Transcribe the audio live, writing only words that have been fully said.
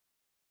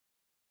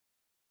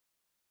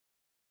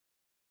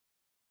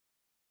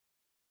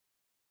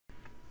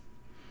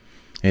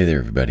Hey there,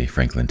 everybody.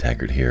 Franklin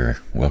Taggart here.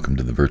 Welcome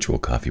to the virtual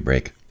coffee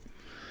break.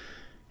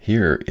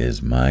 Here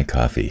is my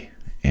coffee,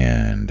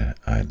 and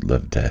I'd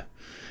love to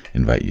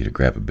invite you to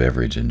grab a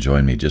beverage and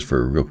join me just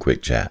for a real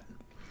quick chat.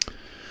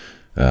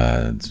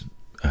 It's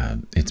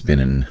been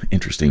an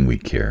interesting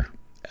week here.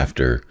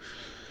 After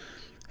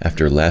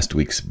last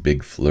week's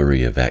big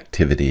flurry of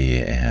activity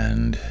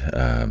and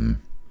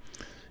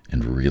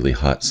really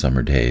hot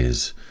summer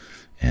days,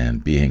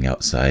 and being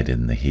outside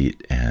in the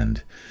heat,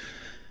 and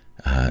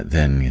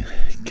then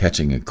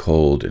catching a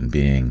cold and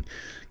being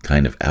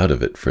kind of out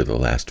of it for the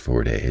last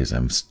 4 days,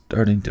 I'm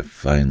starting to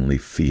finally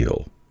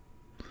feel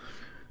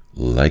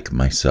like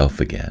myself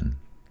again.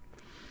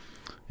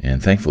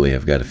 And thankfully,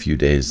 I've got a few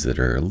days that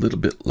are a little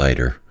bit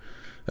lighter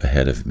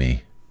ahead of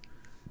me,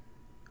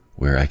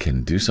 where I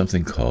can do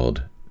something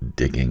called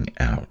digging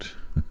out.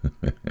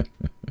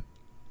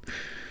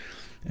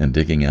 And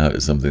digging out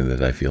is something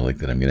that I feel like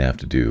that I'm going to have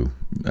to do,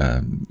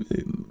 at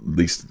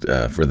least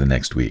for the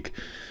next week.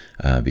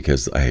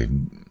 Because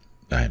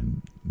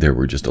there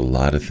were just a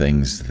lot of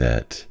things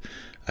that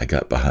I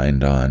got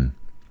behind on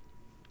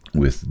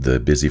with the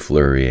busy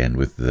flurry and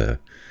with the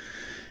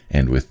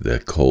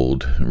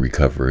cold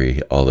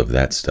recovery, all of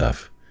that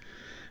stuff.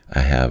 I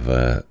have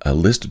a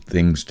list of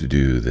things to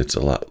do that's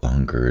a lot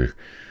longer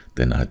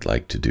than I'd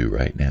like to do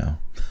right now.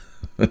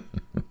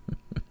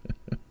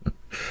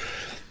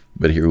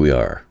 But here we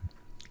are,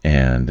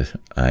 and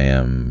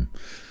I'm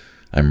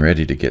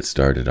ready to get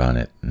started on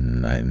it.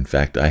 And in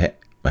fact, I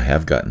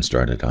have gotten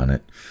started on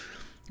it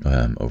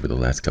over the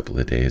last couple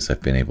of days.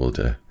 I've been able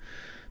to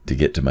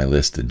get to my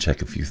list and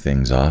check a few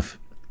things off.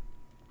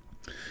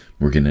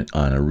 Working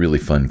on a really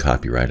fun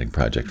copywriting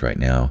project right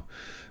now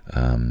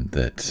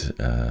that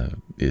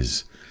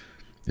is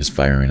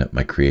firing up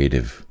my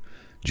creative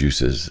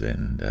juices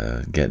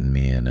and getting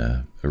me in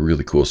a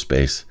really cool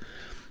space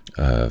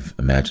of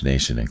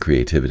imagination and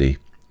creativity.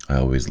 I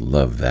always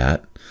love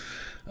that.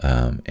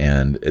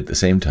 And at the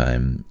same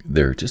time,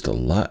 there are just a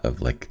lot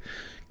of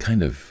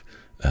kind of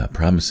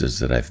promises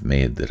that I've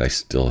made that I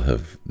still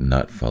have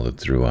not followed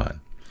through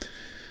on.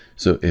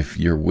 So if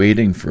you're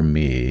waiting for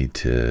me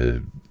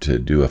to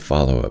do a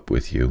follow-up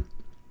with you,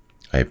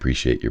 I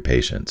appreciate your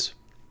patience.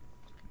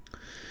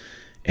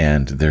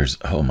 And there's,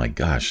 oh my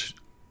gosh,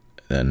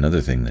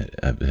 another thing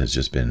that has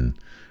just been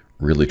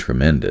really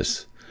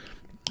tremendous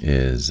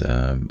is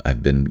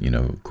I've been,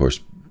 of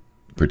course,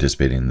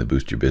 participating in the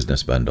Boost Your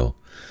Business bundle,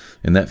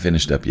 and that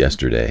finished up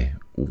yesterday.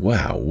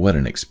 Wow, what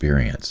an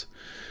experience.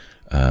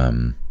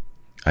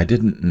 I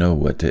didn't know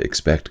what to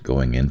expect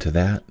going into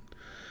that,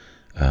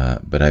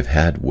 but I've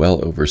had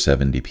well over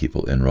 70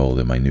 people enrolled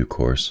in my new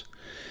course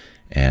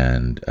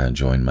and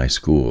join my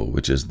school,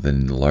 which is the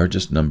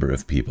largest number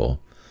of people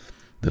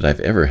that I've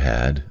ever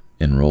had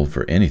enroll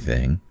for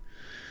anything,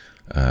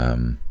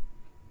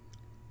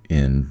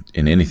 in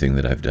anything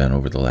that I've done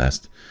over the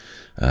last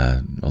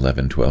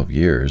 11, 12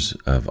 years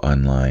of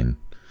online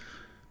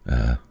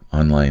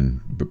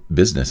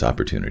business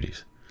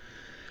opportunities.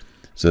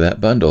 So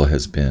that bundle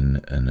has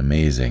been an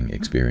amazing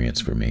experience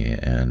for me,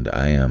 and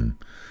I'm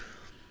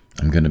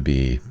going to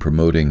be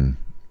promoting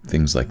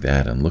things like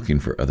that and looking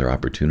for other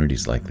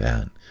opportunities like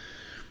that.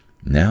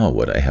 Now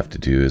what I have to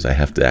do is I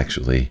have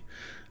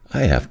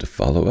to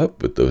follow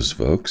up with those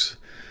folks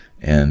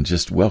and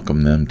just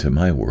welcome them to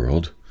my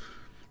world.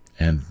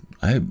 And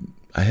I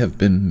have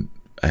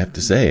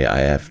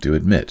to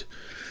admit,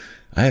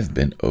 I have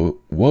been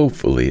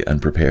woefully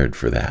unprepared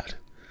for that.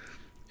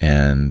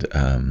 And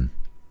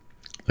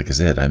like I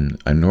said,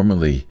 I'm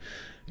normally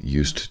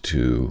used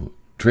to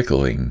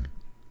trickling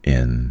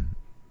in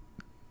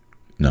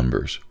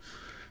numbers.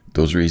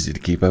 Those are easy to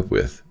keep up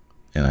with,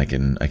 and I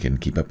can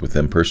keep up with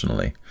them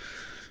personally.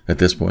 At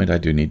this point, I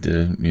do need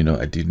to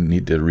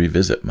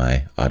revisit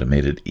my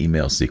automated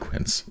email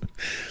sequence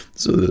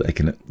so that I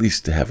can at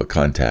least have a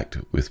contact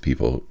with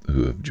people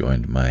who have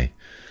joined my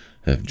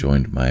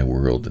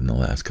world in the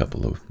last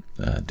couple of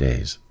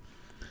days.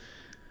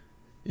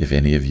 If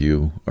any of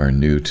you are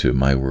new to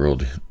my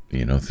world,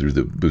 through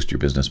the Boost Your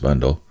Business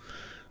bundle,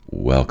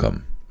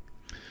 welcome.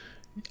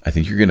 I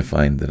think you're going to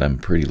find that I'm a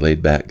pretty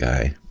laid-back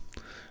guy.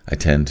 I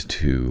tend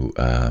to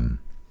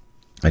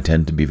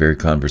be very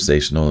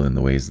conversational in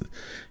the way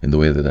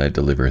that I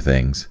deliver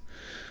things.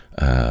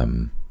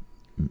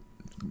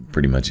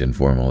 Pretty much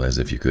informal, as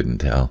if you couldn't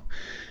tell.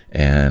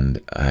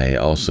 And I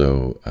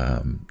also,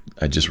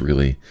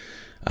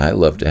 I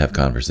love to have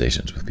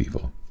conversations with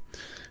people.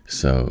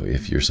 So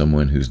if you're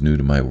someone who's new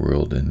to my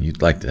world and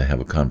you'd like to have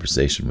a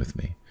conversation with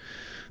me,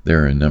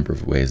 there are a number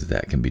of ways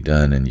that can be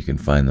done, and you can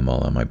find them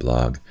all on my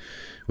blog,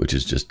 which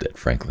is just at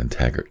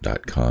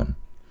franklintaggart.com.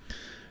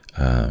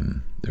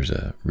 There's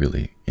a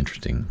really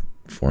interesting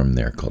form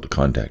there called a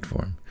contact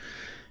form,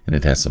 and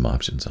it has some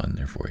options on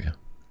there for you.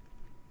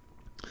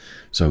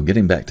 So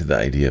getting back to the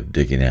idea of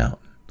digging out.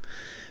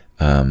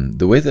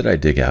 The way that I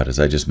dig out is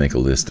I just make a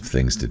list of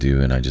things to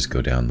do, and I just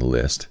go down the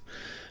list.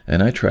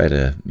 And I try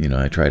to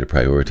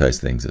prioritize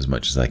things as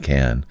much as I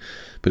can.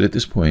 But at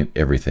this point,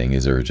 everything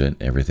is urgent,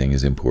 everything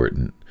is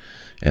important,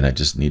 and I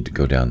just need to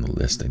go down the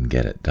list and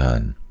get it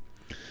done.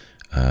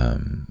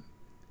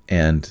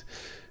 And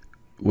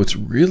what's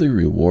really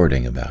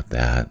rewarding about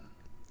that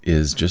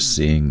is just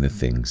seeing the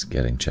things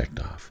getting checked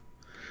off.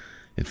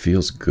 It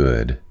feels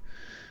good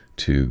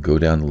to go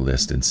down the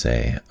list and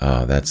say,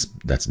 oh,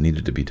 that's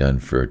needed to be done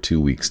for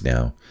 2 weeks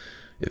now.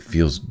 It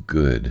feels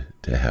good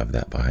to have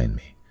that behind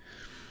me.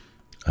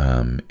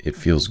 It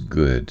feels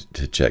good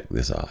to check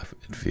this off.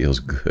 It feels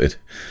good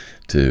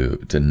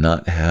to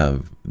not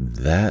have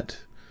that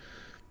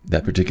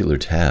particular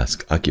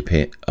task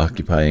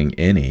occupying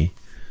any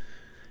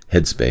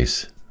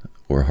headspace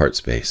or heart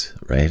space,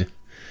 right?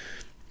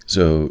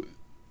 So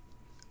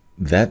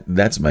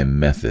that's my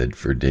method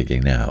for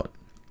digging out.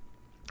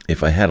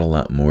 If I had a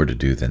lot more to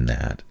do than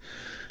that,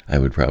 I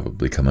would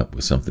probably come up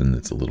with something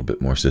that's a little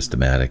bit more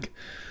systematic,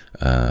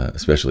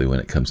 especially when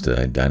it comes to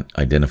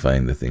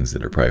identifying the things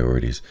that are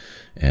priorities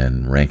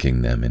and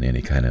ranking them in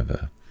any kind of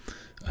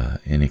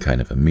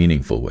a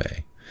meaningful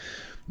way.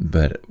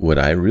 But what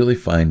I really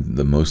find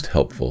the most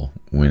helpful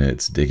when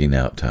it's digging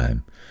out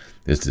time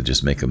is to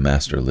just make a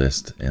master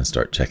list and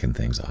start checking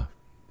things off.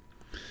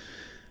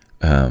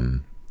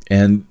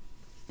 And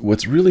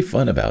what's really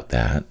fun about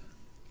that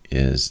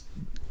is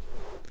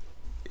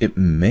it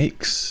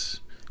makes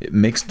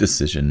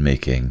decision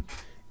making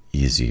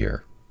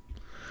easier.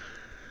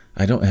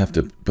 I don't have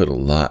to put a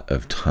lot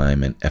of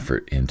time and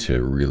effort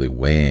into really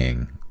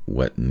weighing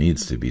what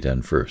needs to be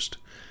done first.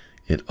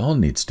 It all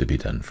needs to be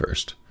done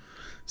first.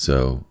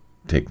 So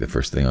take the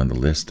first thing on the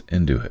list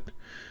and do it.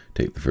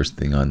 Take the first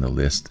thing on the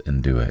list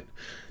and do it.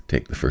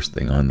 Take the first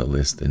thing on the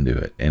list and do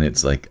it. And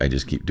it's like I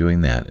just keep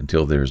doing that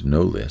until there's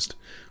no list.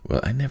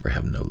 Well, I never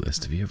have no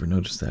list. Have you ever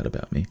noticed that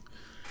about me?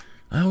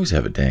 I always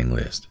have a dang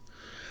list.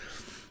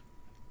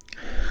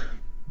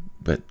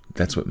 But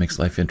that's what makes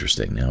life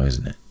interesting now,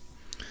 isn't it?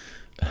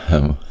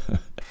 I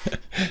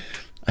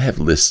have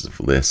lists of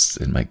lists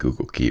in my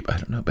Google Keep. I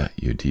don't know about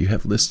you. Do you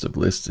have lists of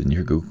lists in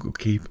your Google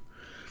Keep?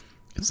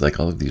 It's like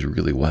all of these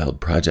really wild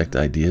project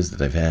ideas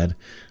that I've had.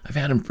 I've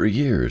had them for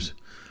years.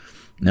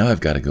 Now I've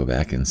got to go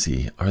back and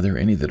see, are there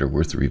any that are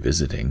worth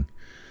revisiting?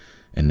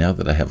 And now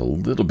that I have a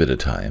little bit of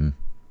time,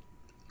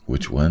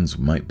 which ones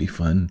might be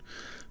fun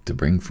to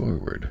bring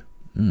forward?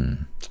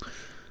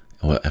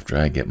 Well, after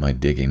I get my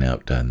digging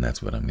out done,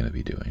 that's what I'm going to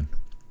be doing.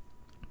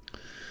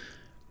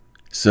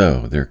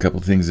 So there are a couple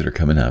things that are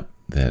coming up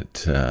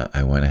that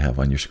I want to have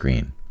on your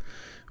screen.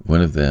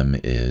 One of them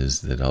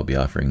is that I'll be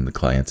offering the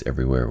Clients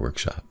Everywhere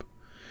workshop.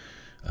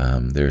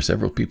 There are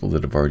several people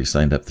that have already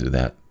signed up through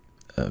that,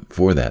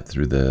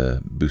 through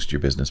the Boost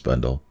Your Business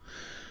bundle.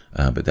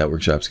 But that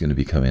workshop's going to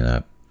be coming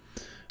up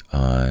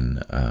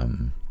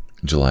on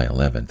July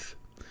 11th.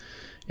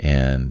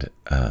 And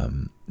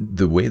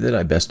the way that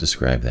I best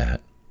describe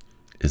that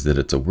is that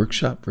it's a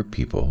workshop for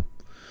people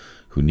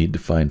who need to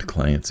find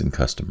clients and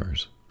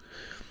customers,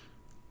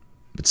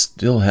 but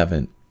still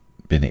haven't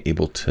been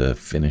able to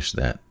finish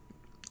that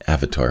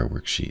avatar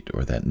worksheet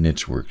or that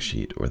niche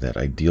worksheet or that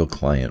ideal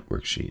client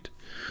worksheet.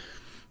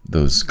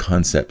 Those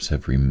concepts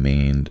have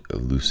remained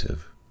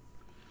elusive.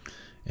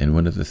 And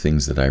one of the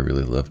things that I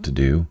really love to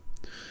do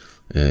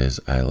is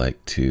I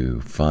like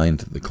to find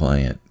the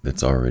client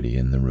that's already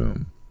in the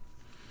room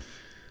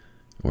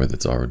or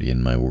that's already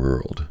in my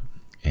world.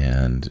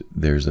 And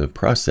there's a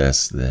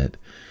process that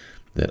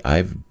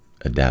I've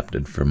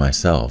adapted for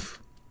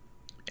myself,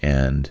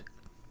 and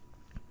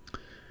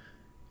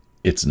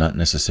it's not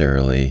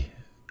necessarily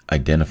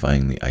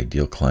identifying the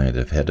ideal client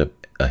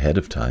ahead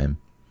of time.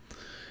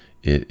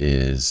 It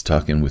is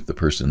talking with the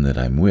person that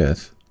I'm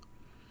with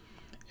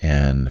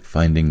and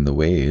finding the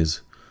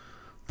ways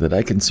that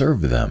I can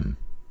serve them.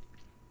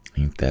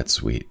 Ain't that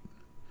sweet?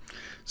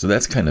 So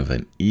that's kind of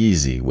an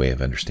easy way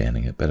of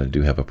understanding it, but I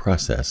do have a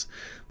process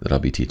that I'll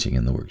be teaching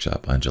in the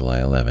workshop on July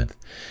 11th.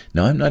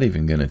 Now, I'm not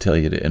even going to tell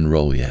you to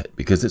enroll yet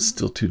because it's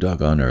still too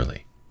doggone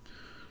early.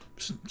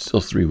 Still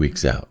 3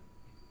 weeks out.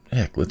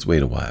 Heck, let's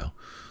wait a while.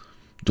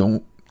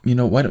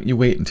 Why don't you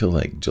wait until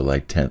like July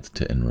 10th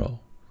to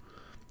enroll?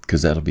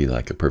 Because that'll be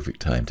like a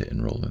perfect time to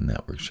enroll in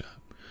that workshop.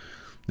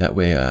 That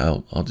way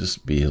I'll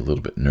just be a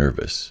little bit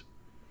nervous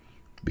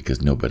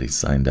because nobody's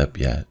signed up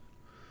yet.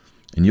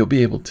 And you'll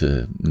be able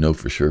to know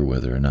for sure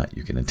whether or not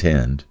you can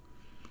attend,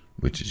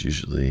 which is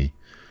usually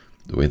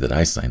the way that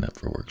I sign up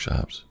for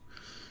workshops.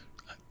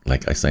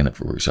 Like I sign up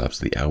for workshops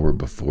the hour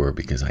before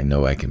because I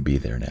know I can be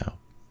there now.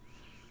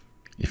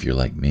 If you're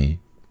like me,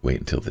 wait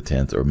until the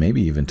 10th or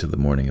maybe even to the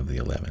morning of the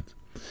 11th.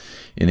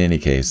 In any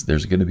case,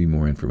 there's going to be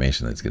more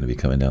information that's going to be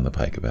coming down the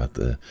pike about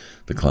the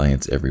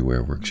Clients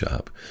Everywhere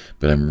workshop.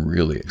 But I'm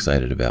really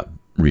excited about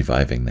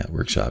reviving that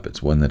workshop.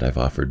 It's one that I've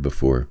offered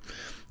before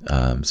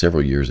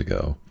several years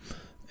ago.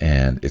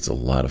 And it's a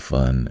lot of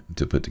fun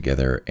to put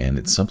together. And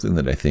it's something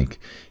that I think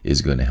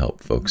is going to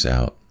help folks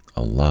out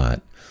a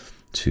lot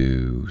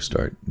to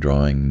start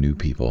drawing new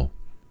people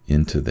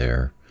into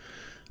their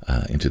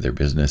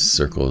business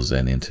circles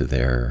and into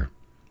their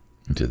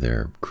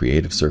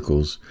creative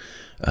circles.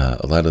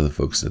 A lot of the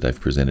folks that I've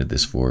presented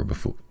this for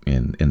before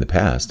in the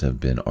past have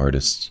been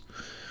artists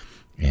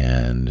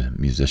and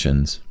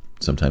musicians,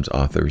 sometimes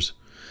authors.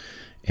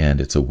 And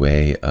it's a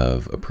way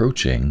of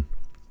approaching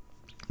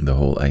the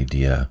whole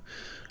idea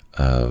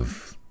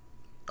of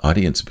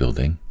audience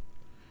building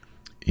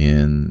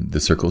in the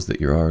circles that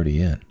you're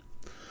already in.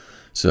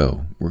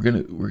 So we're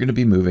gonna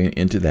be moving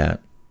into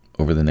that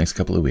over the next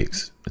couple of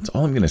weeks. That's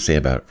all I'm gonna say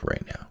about it for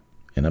right now.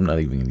 And I'm not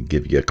even gonna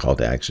give you a call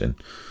to action,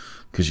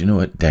 because you know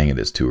what? Dang it,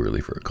 it's too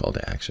early for a call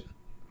to action.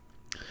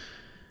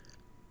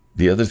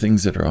 The other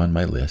things that are on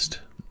my list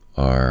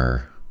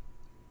are,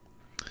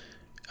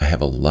 I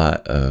have a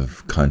lot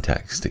of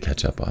contacts to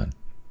catch up on.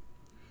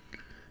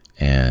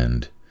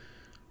 And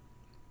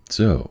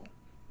so,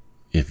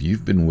 if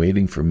you've been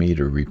waiting for me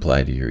to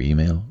reply to your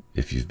email,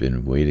 if you've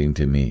been waiting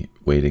for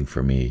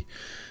me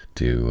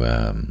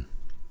to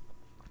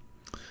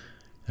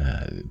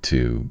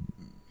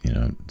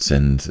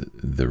send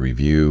the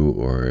review,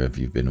 or if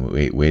you've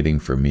been waiting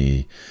for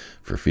me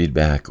for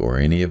feedback or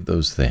any of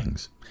those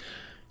things,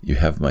 you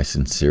have my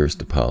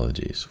sincerest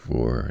apologies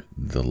for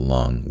the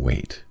long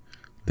wait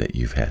that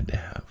you've had to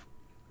have.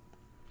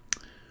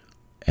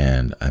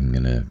 And I'm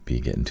going to be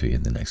getting to you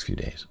in the next few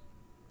days.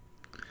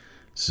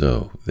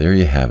 So there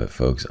you have it,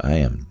 folks. I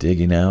am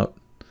digging out.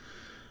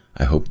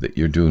 I hope that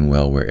you're doing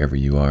well wherever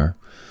you are.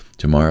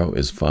 Tomorrow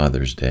is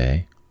Father's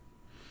Day,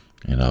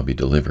 and I'll be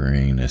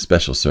delivering a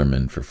special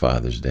sermon for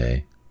Father's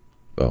Day.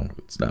 Oh,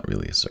 it's not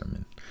really a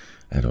sermon.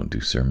 I don't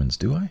do sermons,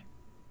 do I?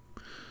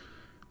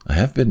 I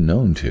have been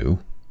known to,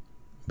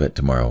 but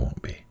tomorrow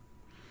won't be.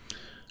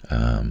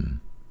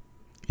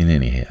 In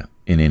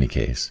any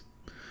case,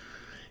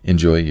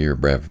 enjoy your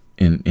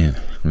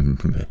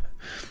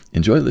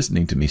enjoy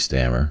listening to me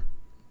stammer.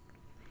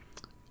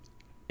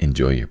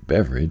 Enjoy your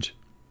beverage,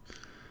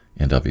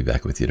 and I'll be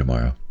back with you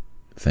tomorrow.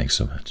 Thanks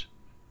so much.